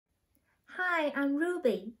Hi, I'm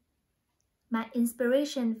Ruby. My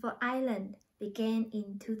inspiration for Ireland began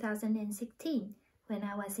in 2016 when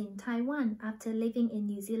I was in Taiwan after living in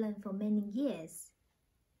New Zealand for many years.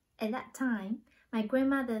 At that time, my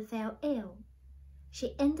grandmother fell ill.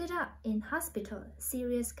 She ended up in hospital,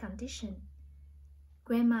 serious condition.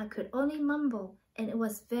 Grandma could only mumble, and it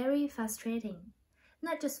was very frustrating,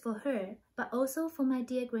 not just for her, but also for my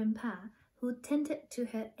dear grandpa, who tended to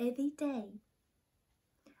her every day.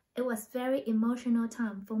 It was very emotional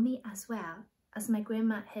time for me as well, as my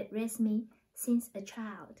grandma had raised me since a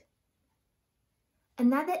child.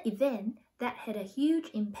 Another event that had a huge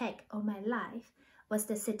impact on my life was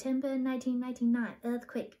the September 1999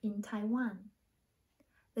 earthquake in Taiwan.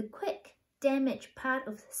 The quake damaged part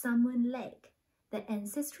of Sun Lake, the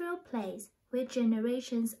ancestral place where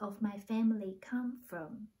generations of my family come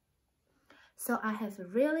from. So I have a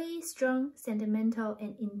really strong sentimental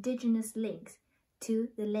and indigenous links to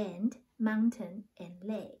the land, mountain, and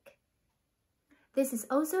lake. This is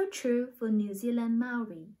also true for New Zealand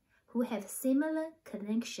Maori, who have similar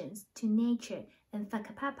connections to nature and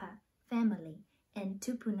Whakapapa family and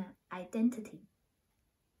Tupuna identity.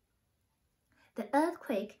 The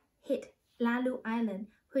earthquake hit Lalu Island,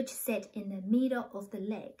 which sat in the middle of the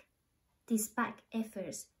lake. Despite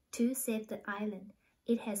efforts to save the island,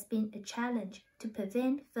 it has been a challenge to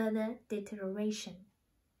prevent further deterioration.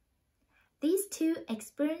 These two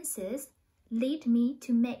experiences lead me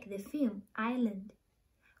to make the film Island,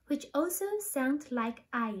 which also sounds like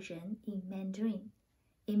爱人 in Mandarin.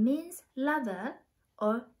 It means lover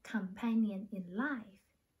or companion in life.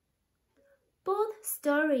 Both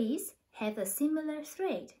stories have a similar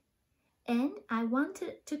thread, and I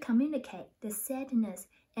wanted to communicate the sadness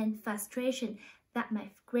and frustration that my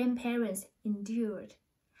grandparents endured,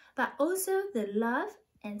 but also the love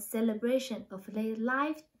and celebration of their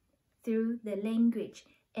life through the language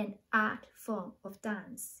and art form of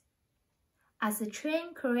dance. As a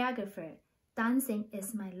trained choreographer, dancing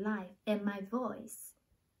is my life and my voice.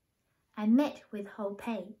 I met with Ho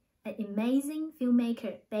Pei, an amazing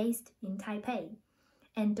filmmaker based in Taipei,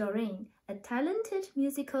 and Doreen, a talented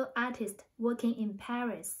musical artist working in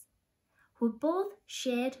Paris, who both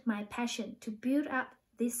shared my passion to build up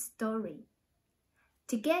this story.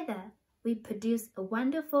 Together, we produced a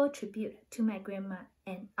wonderful tribute to my grandma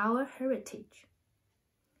and our heritage.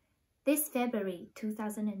 This February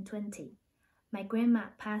 2020, my grandma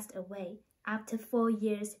passed away after 4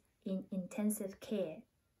 years in intensive care.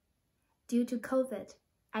 Due to COVID,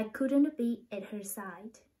 I couldn't be at her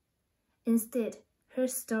side. Instead, her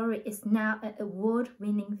story is now an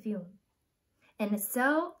award-winning film, and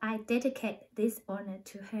so I dedicate this honor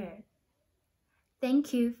to her.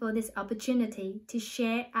 Thank you for this opportunity to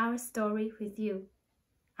share our story with you.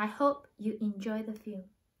 I hope you enjoy the film.